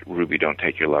 recorded Ruby, Don't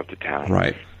Take Your Love to Town.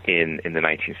 Right. In the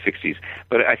 1960s.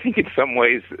 But I think in some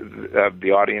ways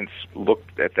the audience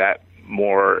looked at that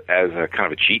more as a kind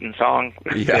of a cheating song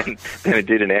than it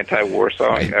did an anti-war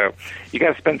song. Right. You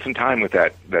got to spend some time with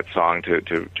that song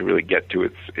to really get to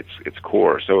its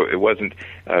core. So it wasn't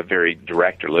very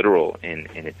direct or literal in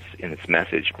its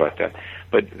message, but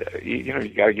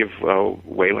you got to give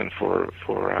Waylon for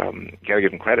you got to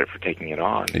give him credit for taking it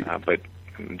on. But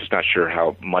I'm just not sure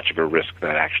how much of a risk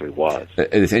that actually was.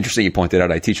 It's interesting you pointed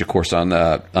out. I teach a course on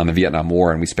the Vietnam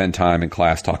War, and we spend time in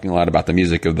class talking a lot about the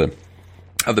music of the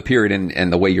period,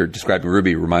 and the way you're describing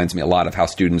Ruby reminds me a lot of how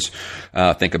students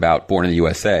think about Born in the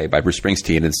USA by Bruce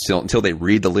Springsteen, and until they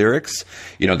read the lyrics,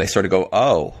 they sort of go,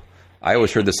 oh, I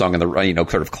always heard this song in the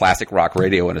sort of classic rock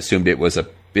radio and assumed it was a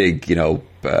big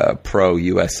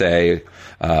pro-USA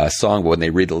song, but when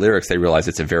they read the lyrics, they realize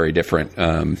it's a very different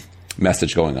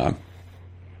message going on.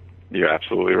 You're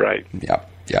absolutely right. Yeah.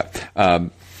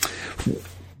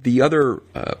 The other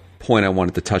point I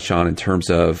wanted to touch on in terms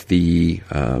of the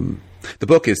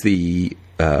book is the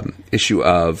issue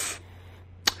of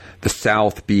the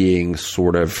South being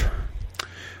sort of,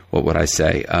 what would I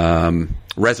say,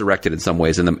 resurrected in some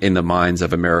ways in the minds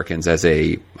of Americans as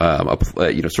a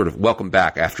sort of welcome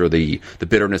back after the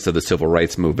bitterness of the civil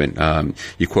rights movement.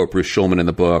 You quote Bruce Schulman in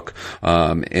the book,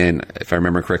 and if I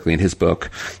remember correctly, in his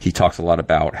book, he talks a lot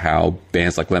about how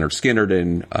bands like Leonard Skinner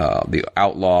and the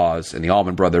Outlaws and the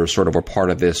Allman Brothers sort of were part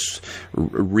of this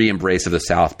re-embrace of the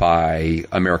South by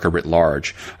America writ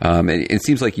large. And it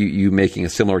seems like you making a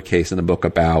similar case in the book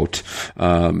about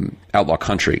outlaw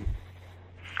country.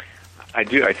 I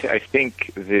do. I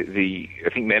think I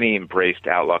think many embraced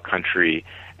outlaw country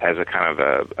as a kind of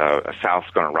a South's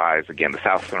going to rise again, the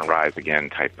South's going to rise again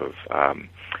type of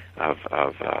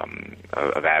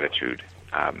attitude,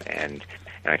 and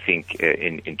I think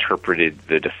interpreted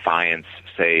the defiance,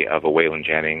 say, of a Waylon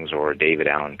Jennings or a David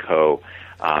Allan Coe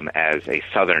as a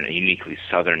uniquely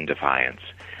Southern defiance,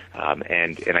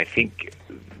 and I think.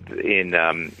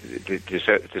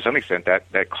 To some extent,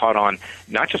 that caught on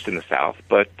not just in the South,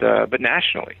 but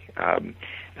nationally.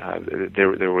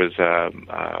 There was,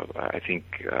 I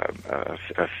think,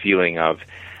 a feeling of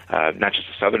not just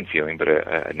a Southern feeling, but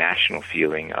a national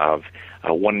feeling of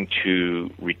wanting to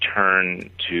return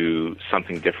to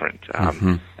something different,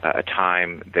 a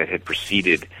time that had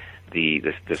preceded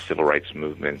the civil rights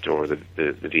movement or the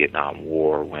Vietnam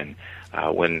War, when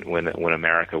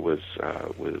America was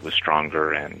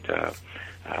stronger and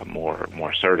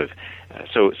more assertive.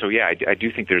 So yeah, I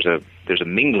do think there's a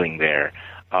mingling there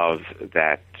of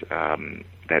that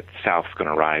South's going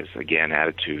to rise again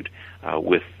attitude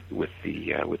with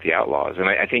the Outlaws, and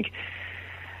I think.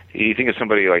 You think of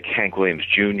somebody like Hank Williams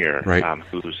Jr., right.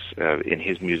 Who's in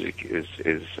his music is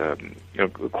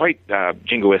quite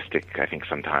jingoistic. I think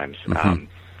sometimes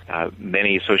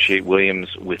many associate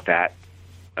Williams with that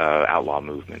outlaw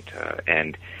movement,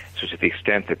 and so to the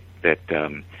extent that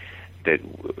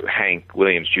Hank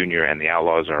Williams Jr. and the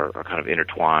Outlaws are kind of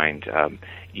intertwined,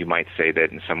 you might say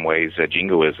that in some ways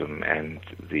jingoism and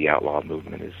the outlaw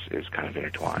movement is kind of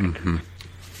intertwined.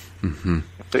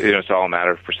 It's all a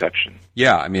matter of perception.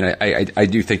 Yeah, I mean, I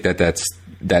do think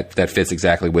that fits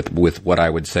exactly with what I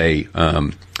would say.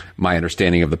 My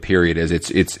understanding of the period is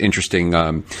it's interesting.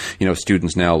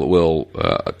 Students now will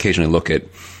occasionally look at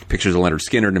pictures of Leonard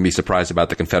Skinner and be surprised about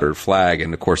the Confederate flag,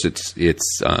 and of course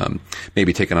it's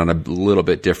maybe taken on a little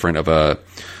bit different of a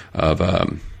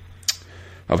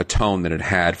tone than it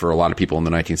had for a lot of people in the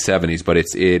 1970s, but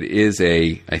it is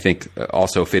I think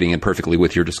also fitting in perfectly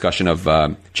with your discussion of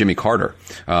Jimmy Carter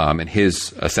and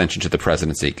his ascension to the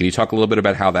presidency. Can you talk a little bit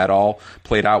about how that all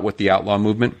played out with the outlaw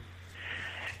movement?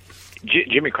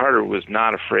 Jimmy Carter was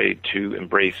not afraid to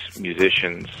embrace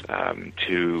musicians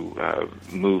to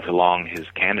move along his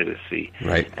candidacy,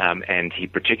 right? And he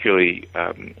particularly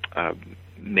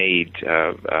made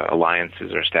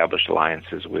alliances or established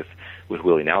alliances with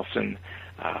Willie Nelson.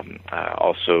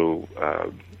 Also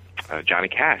Johnny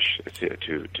Cash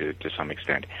to some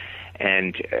extent.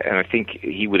 And I think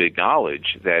he would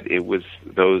acknowledge that it was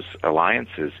those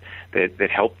alliances that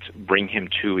helped bring him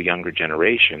to a younger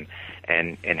generation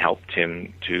and helped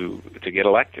him to get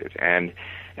elected. And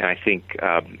I think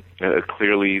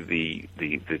clearly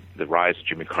the rise of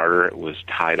Jimmy Carter was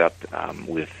tied up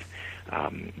with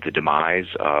the demise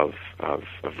of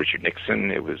Richard Nixon.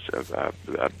 It was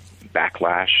a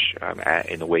backlash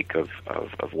in the wake of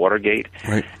Watergate,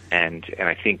 right. And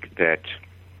I think that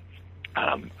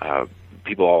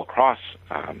people all across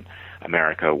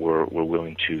America were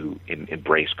willing to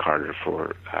embrace Carter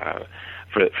for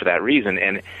that reason.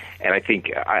 And I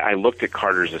think I looked at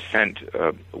Carter's ascent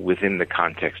within the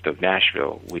context of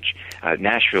Nashville, which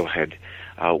Nashville had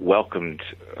welcomed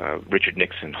Richard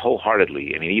Nixon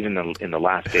wholeheartedly. I mean, even in the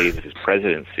last days of his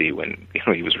presidency, when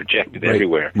he was rejected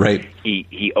everywhere, right.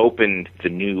 He opened the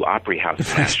new Opry House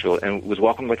in Nashville and was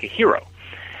welcomed like a hero.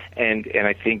 And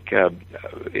I think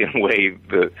in a way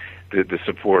the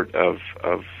support of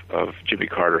Jimmy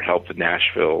Carter helped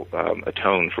Nashville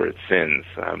atone for its sins.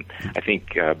 I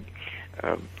think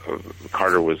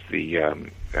Carter was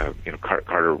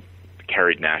Carter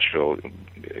carried Nashville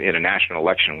in a national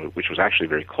election, which was actually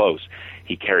very close.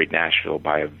 He carried Nashville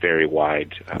by a very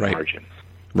wide margin.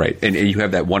 Right, and you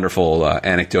have that wonderful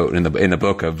anecdote in the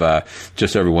book of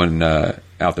just so everyone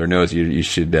out there knows, you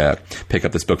should pick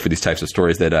up this book for these types of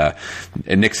stories. That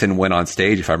Nixon went on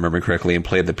stage, if I remember correctly, and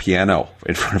played the piano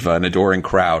in front of an adoring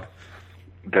crowd.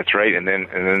 That's right, and then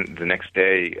the next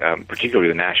day, particularly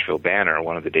the Nashville Banner,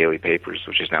 one of the daily papers,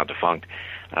 which is now defunct,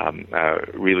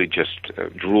 really just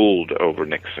drooled over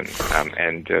Nixon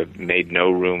and made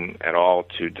no room at all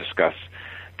to discuss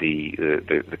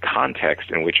the context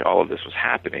in which all of this was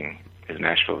happening, his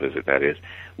Nashville visit, that is,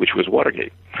 which was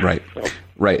Watergate. Right,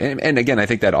 right. And again, I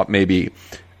think that maybe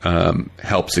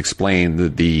helps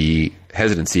explain the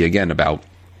hesitancy, again, about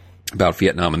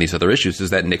Vietnam and these other issues,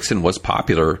 is that Nixon was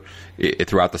popular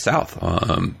throughout the South.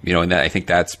 And that, I think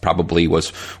that's probably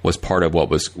was part of what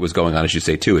was going on, as you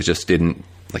say, too. It just didn't,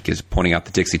 like is pointing out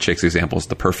the Dixie Chicks example, is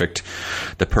the perfect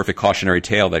cautionary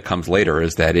tale that comes later,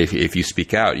 is that if you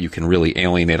speak out, you can really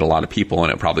alienate a lot of people,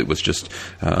 and it probably was just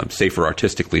safer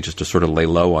artistically just to sort of lay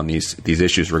low on these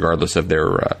issues, regardless of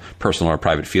their personal or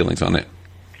private feelings on it.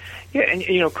 Yeah,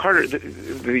 and Carter,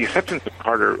 the acceptance of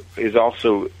Carter is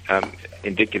also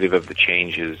indicative of the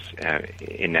changes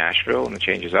in Nashville and the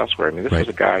changes elsewhere. I mean, this was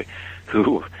a guy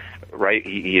who,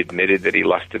 he admitted that he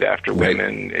lusted after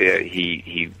women.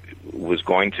 He was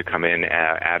going to come in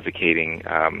advocating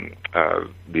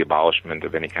the abolishment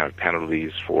of any kind of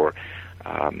penalties for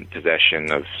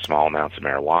possession of small amounts of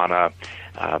marijuana.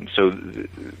 So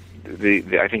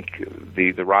I think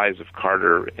the rise of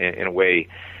Carter, in a way,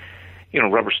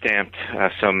 rubber stamped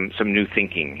some new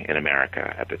thinking in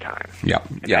America at the time. Yeah,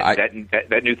 yeah.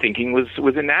 That new thinking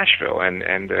was in Nashville, and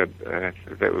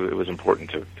it was important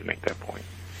to make that point.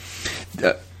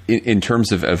 In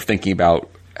terms of thinking about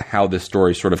how this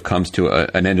story sort of comes to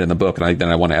an end in the book, and then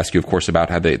I want to ask you, of course, about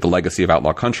how the legacy of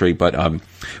Outlaw Country. But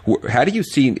how do you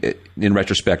see, in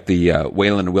retrospect, the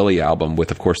Waylon and Willie album with,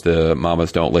 of course, the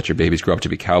 "Mamas Don't Let Your Babies Grow Up to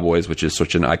Be Cowboys," which is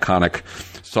such an iconic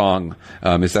song?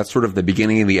 Is that sort of the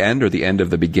beginning of the end, or the end of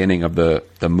the beginning of the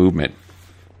movement?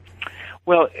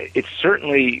 Well, it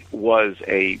certainly was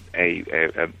in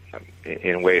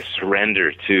a way, a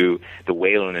surrender to the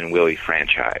Waylon and Willie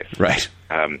franchise. Right.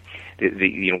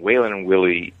 Waylon and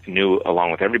Willie knew,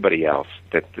 along with everybody else,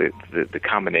 that the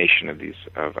combination of these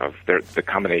the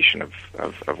combination of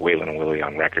Waylon and Willie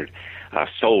on record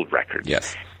sold records.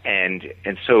 Yes. And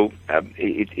so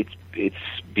it's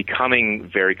becoming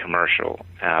very commercial.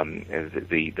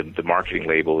 The marketing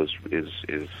label is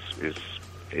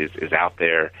out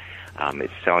there.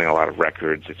 It's selling a lot of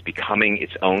records. It's becoming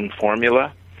its own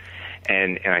formula,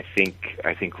 and I think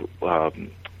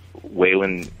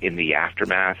Waylon, in the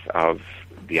aftermath of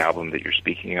the album that you're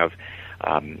speaking of,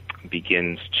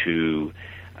 begins to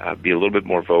be a little bit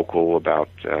more vocal about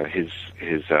his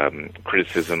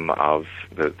criticism of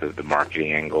the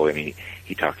marketing angle, and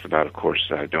he talks about, of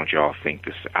course, "Don't you all think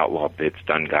this outlaw bit's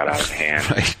done got out of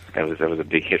hand?" Right. That was a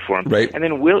big hit for him. Right. And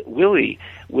then Willie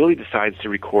decides to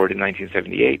record in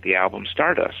 1978 the album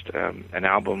Stardust, an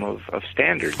album of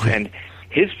standards. Right. And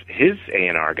his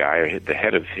A&R guy, or the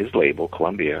head of his label,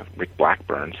 Columbia, Rick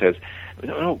Blackburn, says,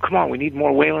 "No, come on, we need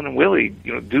more Waylon and Willie.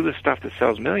 Do the stuff that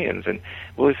sells millions." And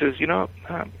Willie says,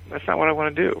 "That's not what I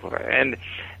want to do." And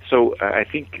so I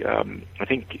think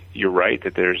you're right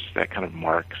that that kind of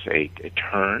marks a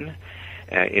turn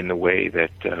in the way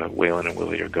that Waylon and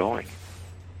Willie are going.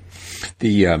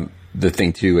 The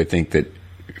thing too, I think that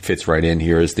fits right in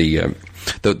here is the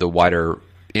wider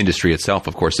industry itself.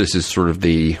 Of course, this is sort of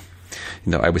the,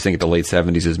 I was thinking the late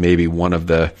 70s is maybe one of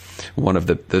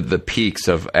the peaks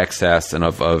of excess and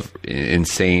of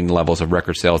insane levels of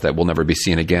record sales that will never be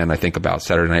seen again. I think about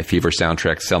Saturday Night Fever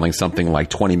soundtrack selling something like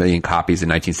 20 million copies in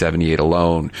 1978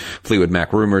 alone. Fleetwood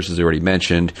Mac Rumors, as I already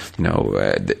mentioned.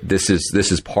 This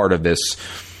is part of this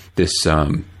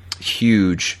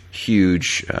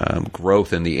huge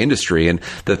growth in the industry. And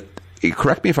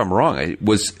correct me if I'm wrong.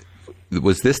 Was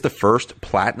this the first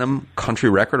platinum country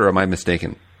record, or am I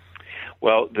mistaken?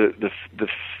 Well, the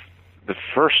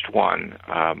first one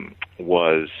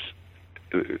was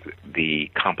the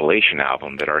compilation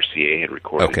album that RCA had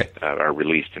recorded, or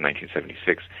released in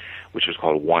 1976, which was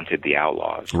called "Wanted the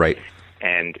Outlaws." Right.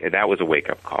 And that was a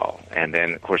wake-up call. And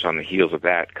then, of course, on the heels of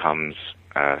that comes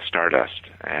Stardust,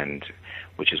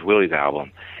 which is Willie's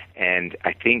album. And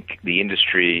I think the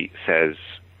industry says,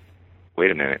 wait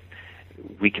a minute,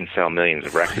 we can sell millions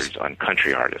of records on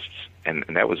country artists. And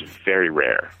that was very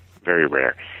rare. Very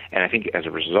rare. And I think as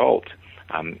a result,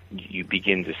 you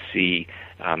begin to see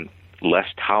less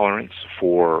tolerance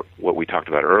for what we talked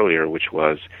about earlier, which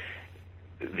was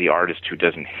the artist who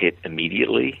doesn't hit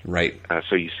immediately. Right.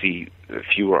 So you see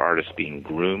fewer artists being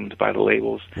groomed by the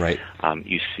labels. Right.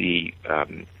 You see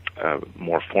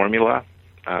more formula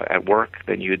at work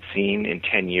than you had seen in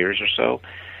 10 years or so.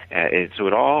 So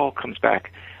it all comes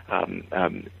back.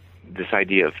 This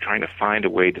idea of trying to find a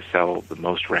way to sell the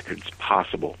most records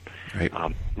possible, right.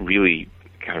 Really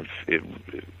kind of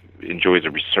enjoys a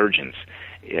resurgence,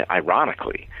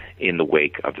 ironically, in the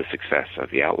wake of the success of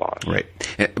the Outlaws. Right.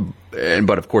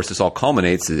 But of course, this all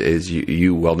culminates, as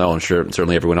you well know, and sure,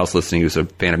 certainly everyone else listening who's a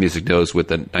fan of music knows, with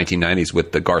the 1990s,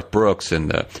 with the Garth Brooks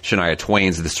and the Shania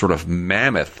Twains, this sort of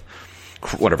mammoth,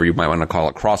 whatever you might want to call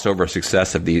it, crossover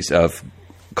success of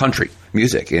country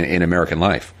music in American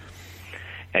life.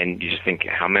 And you just think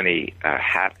how many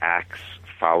hat acts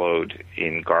followed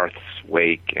in Garth's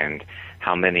wake, and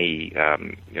how many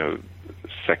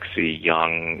sexy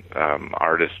young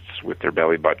artists with their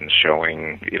belly buttons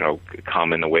showing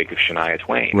come in the wake of Shania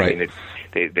Twain. Right.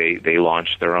 I mean, they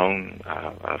launched their own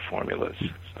formulas.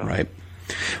 So. Right.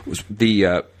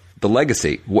 The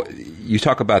legacy. You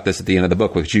talk about this at the end of the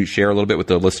book. Would you share a little bit with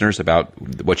the listeners about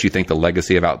what you think the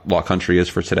legacy of outlaw country is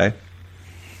for today?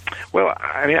 Well,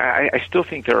 I mean, I still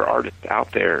think there are artists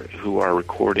out there who are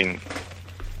recording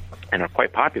and are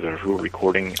quite popular, who are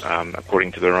recording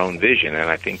according to their own vision. And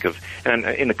I think and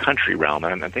in the country realm,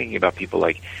 I'm thinking about people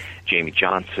like Jamie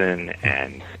Johnson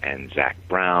and Zach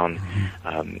Brown.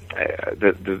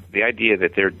 The idea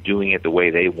that they're doing it the way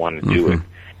they want to do it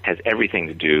has everything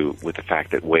to do with the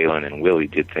fact that Waylon and Willie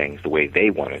did things the way they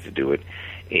wanted to do it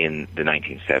in the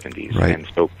 1970s. Right. And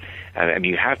so, I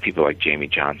mean, you have people like Jamie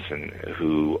Johnson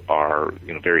who are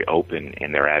very open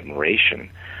in their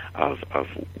admiration of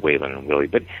Waylon and Willie,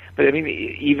 but I mean,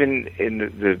 even in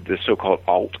the so-called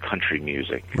alt country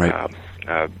music, right.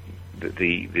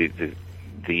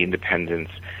 The independence,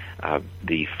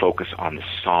 the focus on the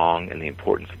song and the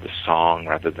importance of the song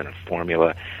rather than a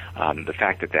formula, the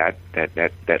fact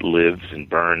that lives and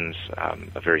burns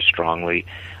very strongly,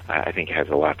 I think has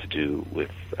a lot to do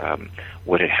with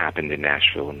what had happened in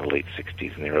Nashville in the late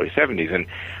 60s and the early 70s. And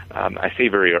I say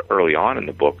very early on in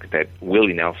the book that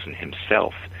Willie Nelson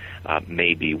himself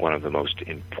may be one of the most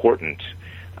important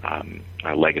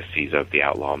legacies of the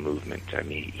outlaw movement. I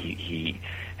mean, he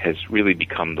has really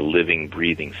become the living,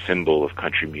 breathing symbol of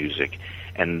country music,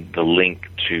 and the link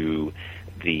to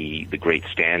the great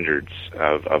standards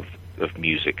of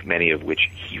music, many of which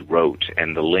he wrote,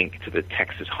 and the link to the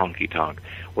Texas honky-tonk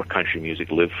where country music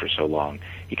lived for so long.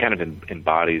 He kind of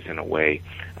embodies, in a way,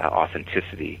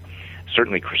 authenticity.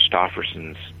 Certainly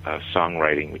Christofferson's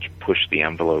songwriting, which pushed the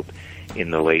envelope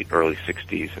in the early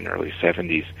 60s and early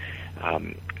 70s,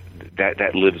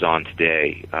 that lives on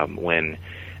today when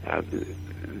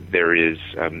there is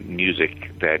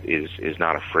music that is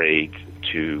not afraid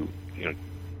to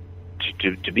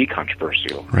be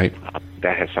controversial. Right.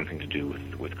 That has something to do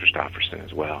with Christofferson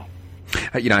as well.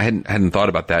 I hadn't thought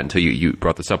about that until you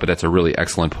brought this up, but that's a really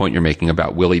excellent point you're making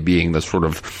about Willie being the sort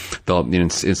of, in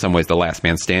some ways, the last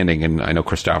man standing. And I know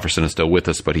Christofferson is still with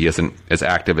us, but he isn't as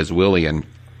active as Willie. And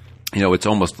it's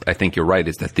almost, I think you're right,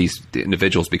 is that these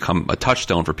individuals become a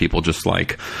touchstone for people, just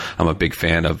like I'm a big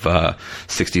fan of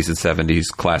 60s and 70s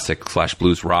classic /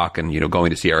 blues rock, and,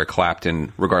 going to see Eric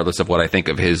Clapton, regardless of what I think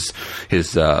of his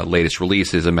latest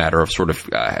release, is a matter of sort of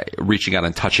reaching out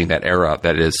and touching that era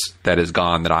that is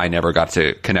gone, that I never got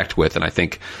to connect with. And I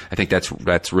think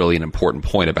that's really an important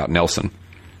point about Nelson.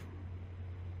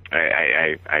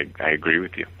 I agree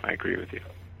with you. I agree with you.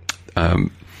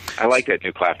 I like that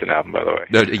new Clapton album, by the way.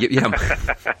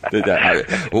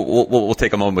 We'll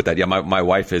take a moment with that. Yeah, my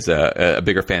wife is a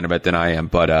bigger fan of it than I am,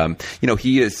 but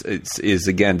he is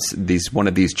again one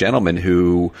of these gentlemen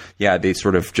who, they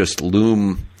sort of just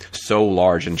loom so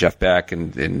large, and Jeff Beck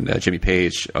and Jimmy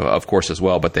Page, of course, as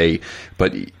well. But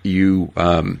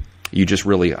you just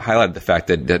really highlighted the fact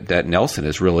that Nelson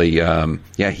is really,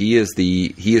 he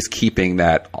is keeping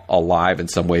that alive in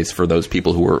some ways for those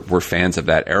people who were fans of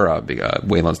that era.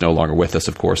 Waylon's no longer with us,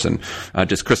 of course. And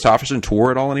does Kristofferson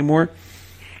tour at all anymore?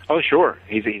 Oh, sure.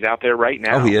 He's out there right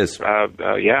now. Oh, he is.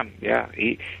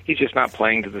 He's just not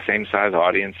playing to the same size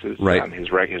audiences. Right. His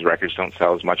records don't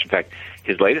sell as much. In fact,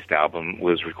 his latest album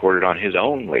was recorded on his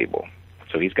own label,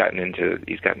 so he's gotten into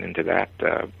that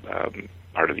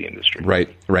part of the industry.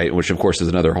 Right. Which, of course, is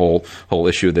another whole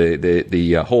issue.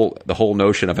 The whole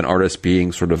notion of an artist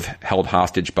being sort of held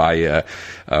hostage by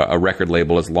a record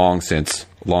label is long since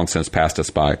passed us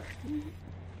by.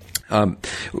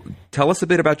 Tell us a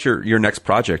bit about your next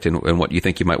project and what you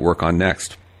think you might work on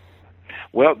next.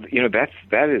 Well, that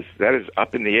is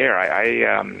up in the air.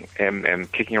 I am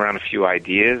kicking around a few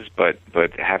ideas, but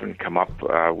haven't come up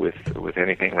with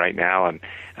anything right now. I'm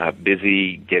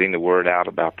busy getting the word out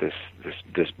about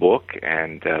this book,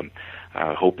 and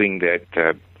hoping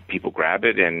that people grab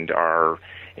it and are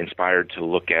inspired to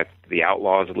look at the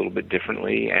Outlaws a little bit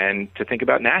differently and to think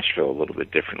about Nashville a little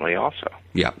bit differently also.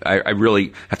 Yeah, I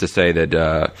really have to say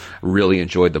that really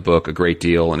enjoyed the book a great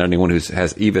deal, and anyone who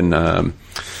has even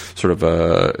sort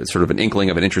of an inkling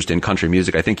of an interest in country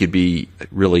music, I think you'd be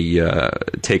really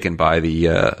taken by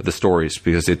the stories,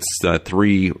 because it's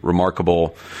three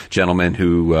remarkable gentlemen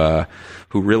who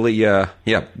really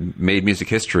made music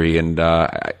history, and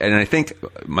I think,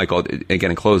 Michael,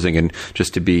 again in closing, and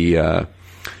just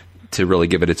to really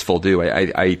give it its full due,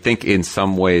 I think in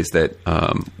some ways that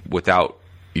without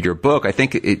your book, I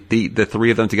think the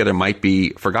three of them together might be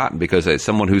forgotten, because as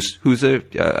someone who's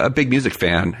a big music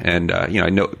fan, and I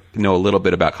know a little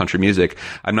bit about country music,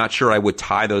 I'm not sure I would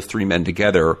tie those three men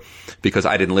together, because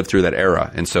I didn't live through that era,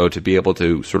 and so to be able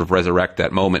to sort of resurrect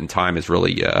that moment in time is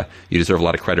really you deserve a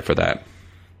lot of credit for that.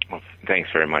 Well, thanks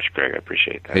very much, Greg. I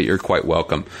appreciate that. Hey, you're quite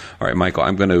welcome. All right, Michael,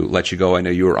 I'm going to let you go. I know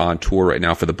you are on tour right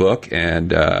now for the book,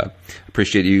 and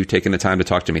appreciate you taking the time to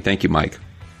talk to me. Thank you, Mike.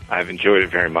 I've enjoyed it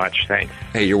very much. Thanks.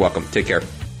 Hey, you're welcome. Take care.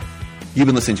 You've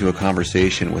been listening to a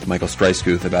conversation with Michael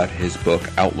Streiskouth about his book,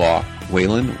 Outlaw,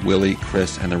 Waylon, Willie,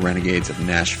 Chris, and the Renegades of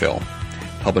Nashville,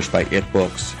 published by It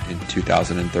Books in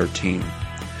 2013.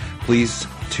 Please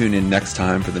tune in next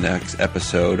time for the next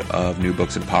episode of New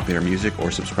Books in Popular Music, or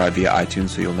subscribe via iTunes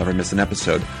so you'll never miss an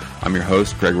episode. I'm your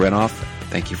host, Greg Renoff.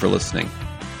 Thank you for listening.